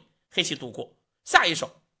做野，黑棋独过，下一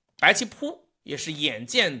手白棋扑也是眼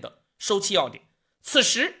见的收气要点。此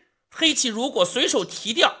时黑棋如果随手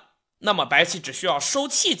提掉，那么白棋只需要收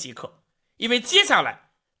气即可，因为接下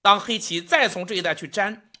来当黑棋再从这一带去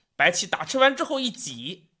粘，白棋打吃完之后一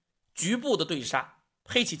挤，局部的对杀，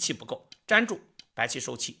黑棋气不够，粘住，白棋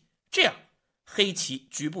收气，这样黑棋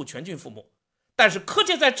局部全军覆没。但是柯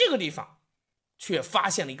洁在这个地方却发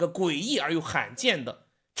现了一个诡异而又罕见的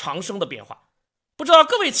长生的变化，不知道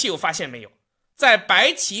各位棋友发现没有，在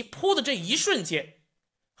白棋扑的这一瞬间，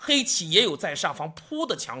黑棋也有在上方扑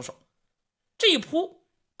的强手。这一扑，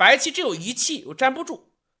白棋只有一气又粘不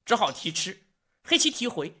住，只好提吃，黑棋提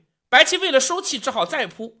回，白棋为了收气只好再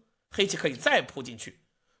扑，黑棋可以再扑进去，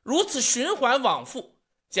如此循环往复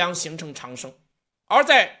将形成长生。而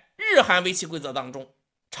在日韩围棋规则当中，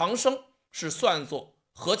长生是算作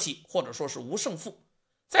和棋或者说是无胜负。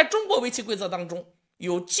在中国围棋规则当中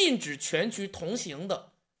有禁止全局同行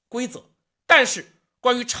的规则，但是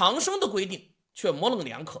关于长生的规定却模棱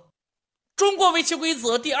两可。中国围棋规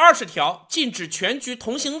则第20条禁止全局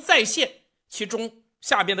同行在线，其中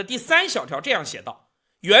下边的第3小条这样写道：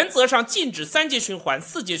原则上禁止3阶循环、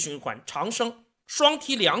4阶循环、长生、双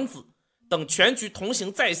提两子等全局同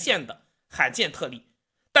行在线的罕见特例，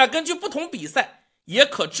但根据不同比赛也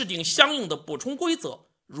可制定相应的补充规则，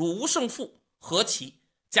如无胜负、和棋、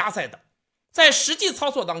加赛等。在实际操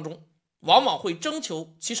作当中往往会征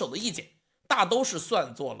求棋手的意见，大都是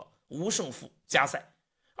算作了无胜负加赛。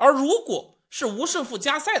而如果是无胜负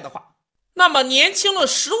加赛的话，那么年轻了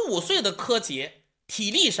15岁的柯洁体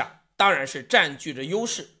力上当然是占据着优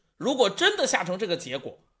势，如果真的下成这个结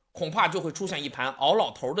果，恐怕就会出现一盘熬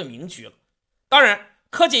老头的名局了。当然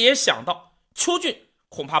柯洁也想到邱俊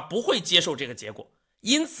恐怕不会接受这个结果，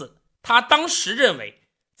因此他当时认为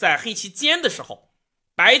在黑棋尖的时候，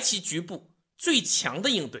白棋局部最强的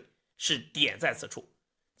应对是点在此处。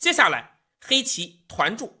接下来黑棋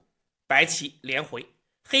团住，白棋连回，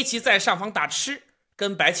黑棋在上方打吃，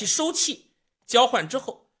跟白棋收气交换之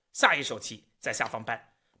后，下一手棋在下方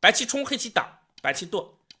搬，白棋冲，黑棋挡，白棋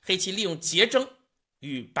遁，黑棋利用劫争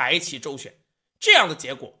与白棋周旋，这样的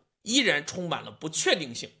结果依然充满了不确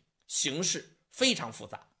定性，形势非常复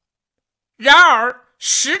杂。然而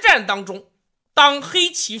实战当中，当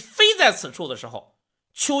黑棋飞在此处的时候，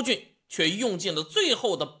邱俊却用尽了最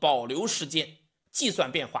后的保留时间计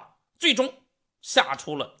算变化，最终下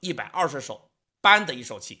出了120手搬的一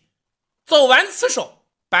手棋。走完此手，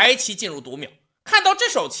白棋进入读秒。看到这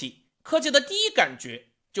手棋，柯洁的第一感觉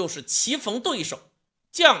就是棋逢对手，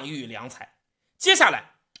将遇良才。接下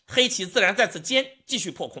来黑棋自然在此尖继续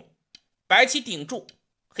破空，白棋顶住，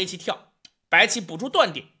黑棋跳，白棋补住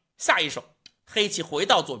断点，下一手黑棋回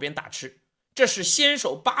到左边打吃，这是先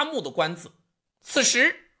手8目的官子。此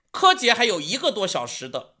时柯洁还有1个多小时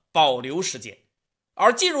的保留时间，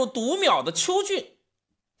而进入读秒的邱俊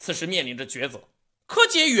此时面临着抉择。柯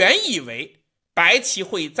洁原以为白棋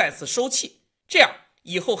会再次收气，这样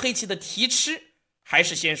以后黑棋的提吃还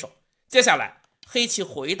是先手。接下来黑棋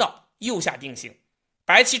回到右下定型，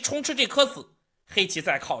白棋冲吃这颗子，黑棋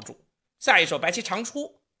再靠住，下一手白棋长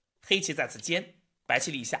出，黑棋在此尖，白棋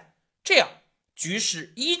立下，这样局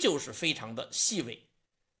势依旧是非常的细微。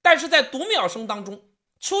但是在读秒声当中，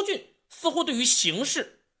邱俊似乎对于形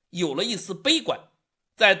势有了一丝悲观。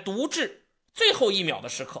在读至最后1秒的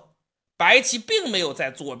时刻，白棋并没有在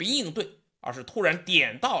左边应对，而是突然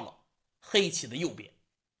点到了黑棋的右边。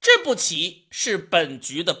这步棋是本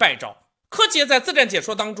局的败招。柯洁在自战解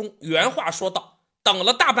说当中原话说道：等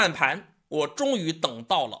了大半盘，我终于等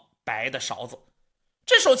到了白的勺子。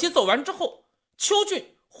这手棋走完之后，邱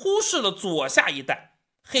俊忽视了左下一带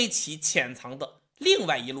黑棋潜藏的另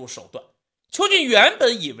外一路手段。邱俊原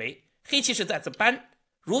本以为黑棋是再次扳，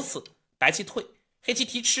如此白棋退，黑棋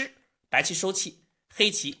提吃，白棋收气，黑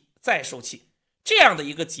棋再收气，这样的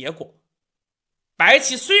一个结果。白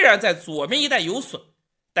棋虽然在左边一带有损，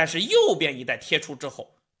但是右边一带贴出之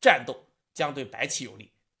后，战斗将对白棋有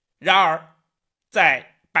利。然而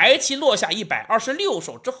在白棋落下126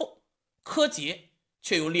手之后，柯洁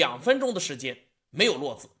却有2分钟的时间没有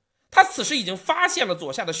落子。他此时已经发现了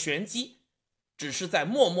左下的玄机，只是在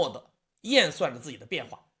默默地验算着自己的变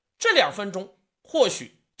化。这2分钟或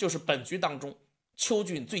许就是本局当中邱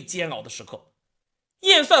俊最煎熬的时刻。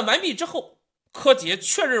验算完毕之后，柯洁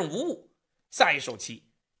确认无误，下一手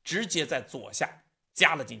棋直接在左下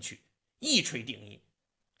加了进去，一锤定音。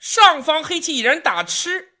上方黑棋已然打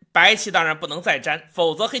吃，白棋当然不能再粘，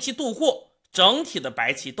否则黑棋渡过，整体的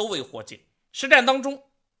白棋都未获进。实战当中，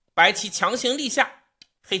白棋强行立下，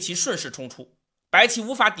黑棋顺势冲出，白棋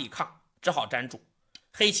无法抵抗，只好粘住，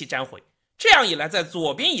黑棋粘回。这样一来，在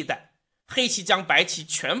左边一带，黑棋将白棋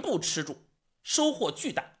全部吃住，收获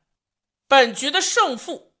巨大。本局的胜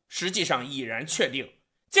负实际上已然确定。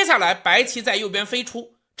接下来白棋在右边飞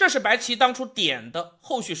出，这是白棋当初点的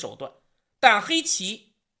后续手段，但黑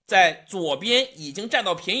棋在左边已经占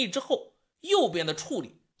到便宜之后，右边的处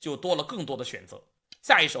理就多了更多的选择。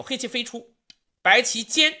下一手黑棋飞出，白棋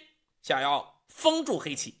尖想要封住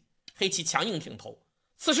黑棋，黑棋强硬挺头。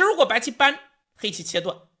此时如果白棋扳，黑棋切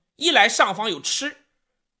断，一来上方有吃，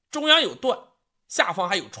中央有断，下方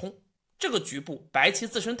还有冲，这个局部白棋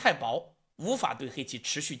自身太薄，无法对黑棋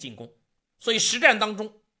持续进攻，所以实战当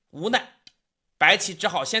中无奈，白棋只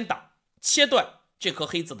好先挡，切断这颗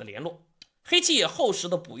黑子的联络。黑棋也厚实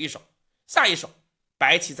的补一手，下一手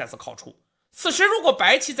白棋再次靠出。此时如果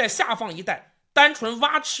白棋在下方一带单纯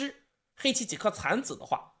挖吃黑棋几颗残子的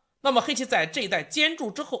话，那么黑棋在这一带坚住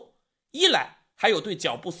之后，一来还有对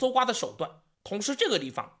脚步搜刮的手段，同时这个地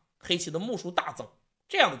方黑棋的目数大增，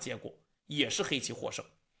这样的结果也是黑棋获胜。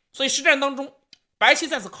所以实战当中，白棋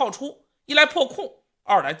再次靠出，一来破空，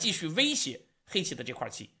二来继续威胁黑棋的这块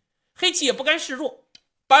棋。黑棋也不甘示弱，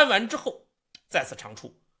扳完之后再次长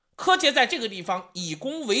出。柯洁在这个地方以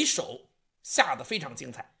攻为守，下得非常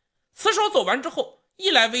精彩。此手走完之后，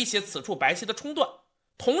一来威胁此处白棋的冲断，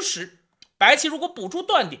同时白棋如果补出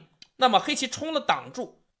断点，那么黑棋冲了挡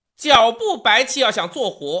住，脚步白棋要想做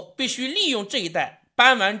活，必须利用这一带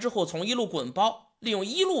扳完之后从一路滚包，利用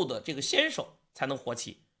一路的这个先手才能活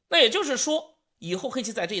棋。那也就是说，以后黑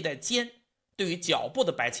棋在这一带尖，对于脚步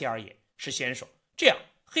的白棋而言是先手，这样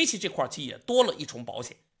黑棋这块棋也多了一重保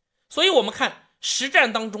险。所以我们看实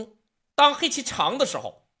战当中，当黑棋长的时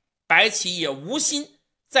候，白棋也无心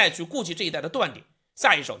再去顾及这一带的断点。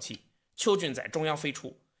下一手棋邱俊在中央飞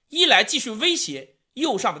出，一来继续威胁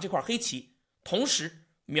右上的这块黑棋，同时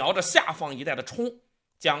瞄着下方一带的冲，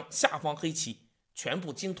将下方黑棋全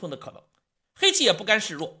部鲸吞的可能。黑棋也不甘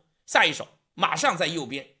示弱，下一手马上在右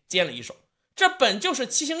边尖了一手，这本就是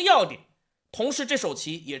棋形要点，同时这手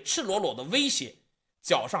棋也赤裸裸的威胁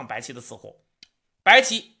脚上白棋的死活。白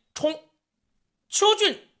棋冲，邱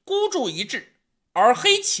俊孤注一掷，而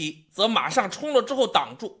黑棋则马上冲了之后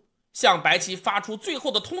挡住，向白棋发出最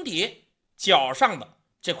后的通牒，脚上的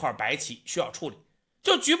这块白棋需要处理。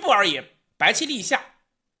就局部而言，白棋立下，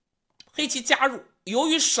黑棋加入，由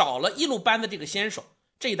于少了一路扳的这个先手，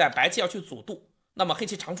这一带白棋要去阻渡，那么黑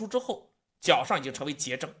棋长出之后，脚上已经成为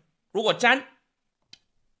结症。如果粘，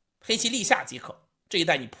黑棋立下即可，这一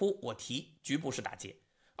带你扑我提，局部是打劫。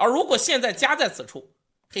而如果现在夹在此处，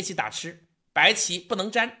黑棋打吃，白棋不能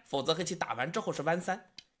粘，否则黑棋打完之后是弯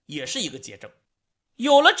三，也是一个结症。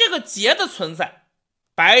有了这个结的存在，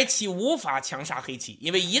白棋无法强杀黑棋，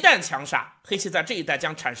因为一旦强杀，黑棋在这一带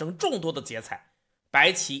将产生众多的劫财，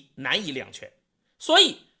白棋难以两全。所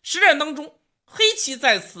以实战当中，黑棋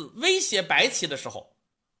再次威胁白棋的时候，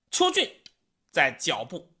邱俊在脚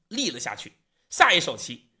步立了下去。下一手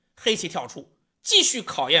棋黑棋跳出，继续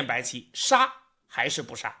考验白棋杀还是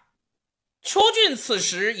不杀。邱俊此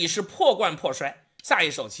时已是破罐破摔，下一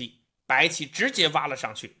手棋白棋直接挖了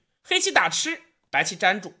上去，黑棋打吃，白棋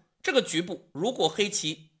粘住。这个局部如果黑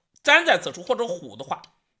棋粘在此处或者虎的话，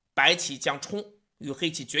白棋将冲与黑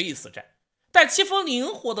棋决一死战。但棋风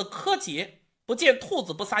灵活的柯洁不见兔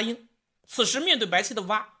子不撒鹰，此时面对白棋的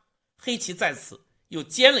挖，黑棋在此又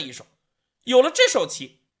尖了一手。有了这手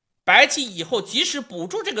棋，白棋以后即使补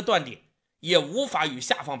住这个断点，也无法与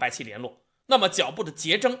下方白棋联络，那么脚步的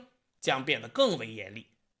结争将变得更为严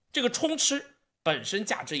厉。这个冲吃本身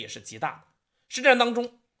价值也是极大的。实战当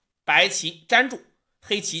中，白棋粘住，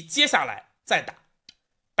黑棋接下来再打，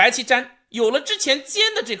白棋粘，有了之前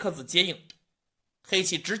尖的这颗子接应，黑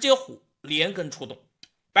棋直接虎连根出动，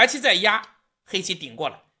白棋再压，黑棋顶过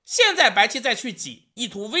来，现在白棋再去挤，意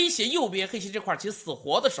图威胁右边黑棋这块棋死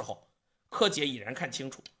活的时候，柯洁已然看清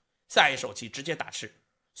楚，下一手棋直接打吃。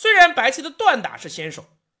虽然白棋的断打是先手，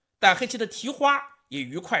但黑棋的提花也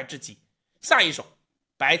愉快之极，下一手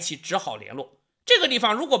白棋只好联络。这个地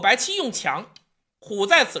方如果白棋用强，虎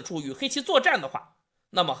在此处与黑棋作战的话，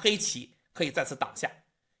那么黑棋可以在此挡下。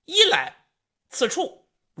一来此处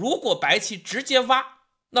如果白棋直接挖，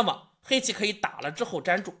那么黑棋可以打了之后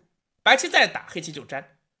粘住，白棋再打黑棋就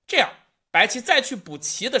粘，这样白棋再去补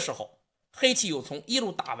棋的时候，黑棋有从一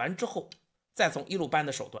路打完之后再从一路扳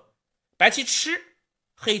的手段，白棋吃，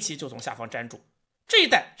黑棋就从下方粘住，这一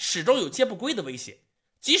带始终有接不归的威胁，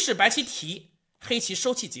即使白棋提，黑棋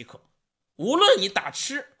收气即可，无论你打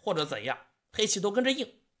吃或者怎样，黑棋都跟着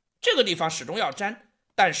硬，这个地方始终要粘，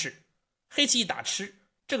但是黑棋一打吃，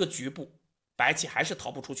这个局部白棋还是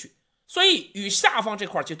逃不出去，所以与下方这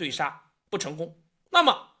块棋对杀不成功。那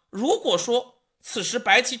么如果说此时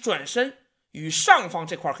白棋转身与上方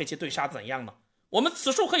这块黑棋对杀怎样呢？我们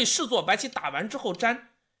此处可以视作白棋打完之后粘，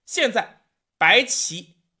现在白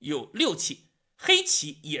棋有6气，黑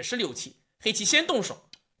棋也是6气，黑棋先动手，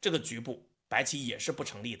这个局部白棋也是不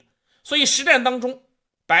成立的。所以实战当中，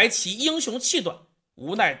白棋英雄气短，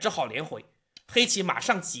无奈只好连回，黑棋马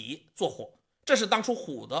上挤做活，这是当初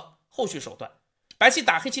虎的后续手段。白棋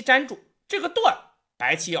打黑棋粘住，这个断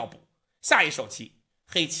白棋要补，下一手棋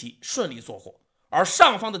黑棋顺利做活，而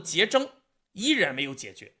上方的结争依然没有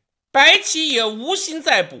解决，白棋也无心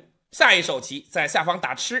再补，下一手棋在下方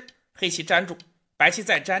打吃，黑棋粘住，白棋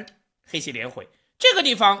再粘，黑棋连回。这个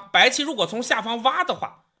地方白棋如果从下方挖的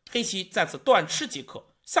话，黑棋在此断吃即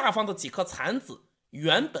可，下方的几颗残子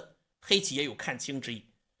原本黑棋也有看清之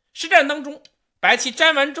意。实战当中，白棋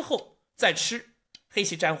粘完之后再吃，黑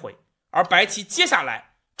棋粘回，而白棋接下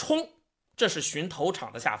来冲，这是寻头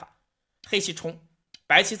场的下法，黑棋冲，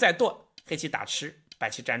白棋再断，黑棋打吃，白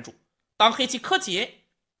棋粘住。当黑棋柯洁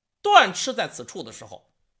断吃在此处的时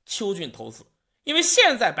候，邱俊投子，因为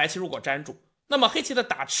现在白棋如果粘住，那么黑棋的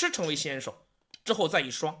打吃成为先手，之后再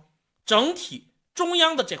一双，整体中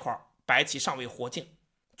央的这块白棋尚未活境，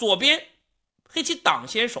左边黑棋挡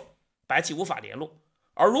先手，白棋无法联络，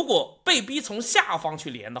而如果被逼从下方去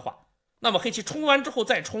连的话，那么黑棋冲完之后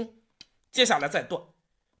再冲，接下来再断，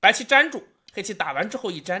白棋粘住，黑棋打完之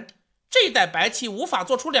后一粘，这一带白棋无法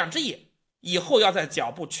做出2只眼，以后要在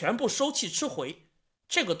脚步全部收气吃回，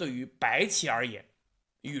这个对于白棋而言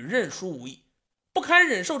与认输无异，不堪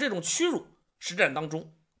忍受这种屈辱。实战当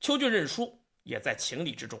中，邱俊认输也在情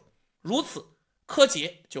理之中，如此柯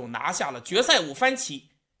洁就拿下了决赛5番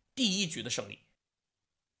棋第1局的胜利。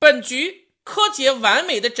本局柯洁完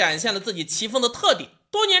美的展现了自己棋风的特点，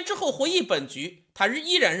多年之后回忆本局，他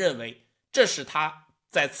依然认为这是他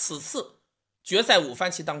在此次决赛5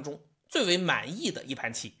番棋当中最为满意的一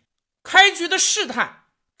盘棋。开局的试探，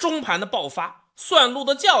中盘的爆发，算路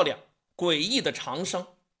的较量，诡异的长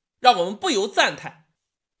生，让我们不由赞叹，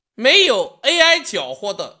没有 AI 搅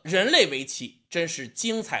和的人类围棋真是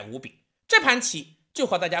精彩无比。这盘棋就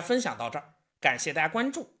和大家分享到这儿，感谢大家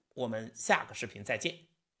关注，我们下个视频再见。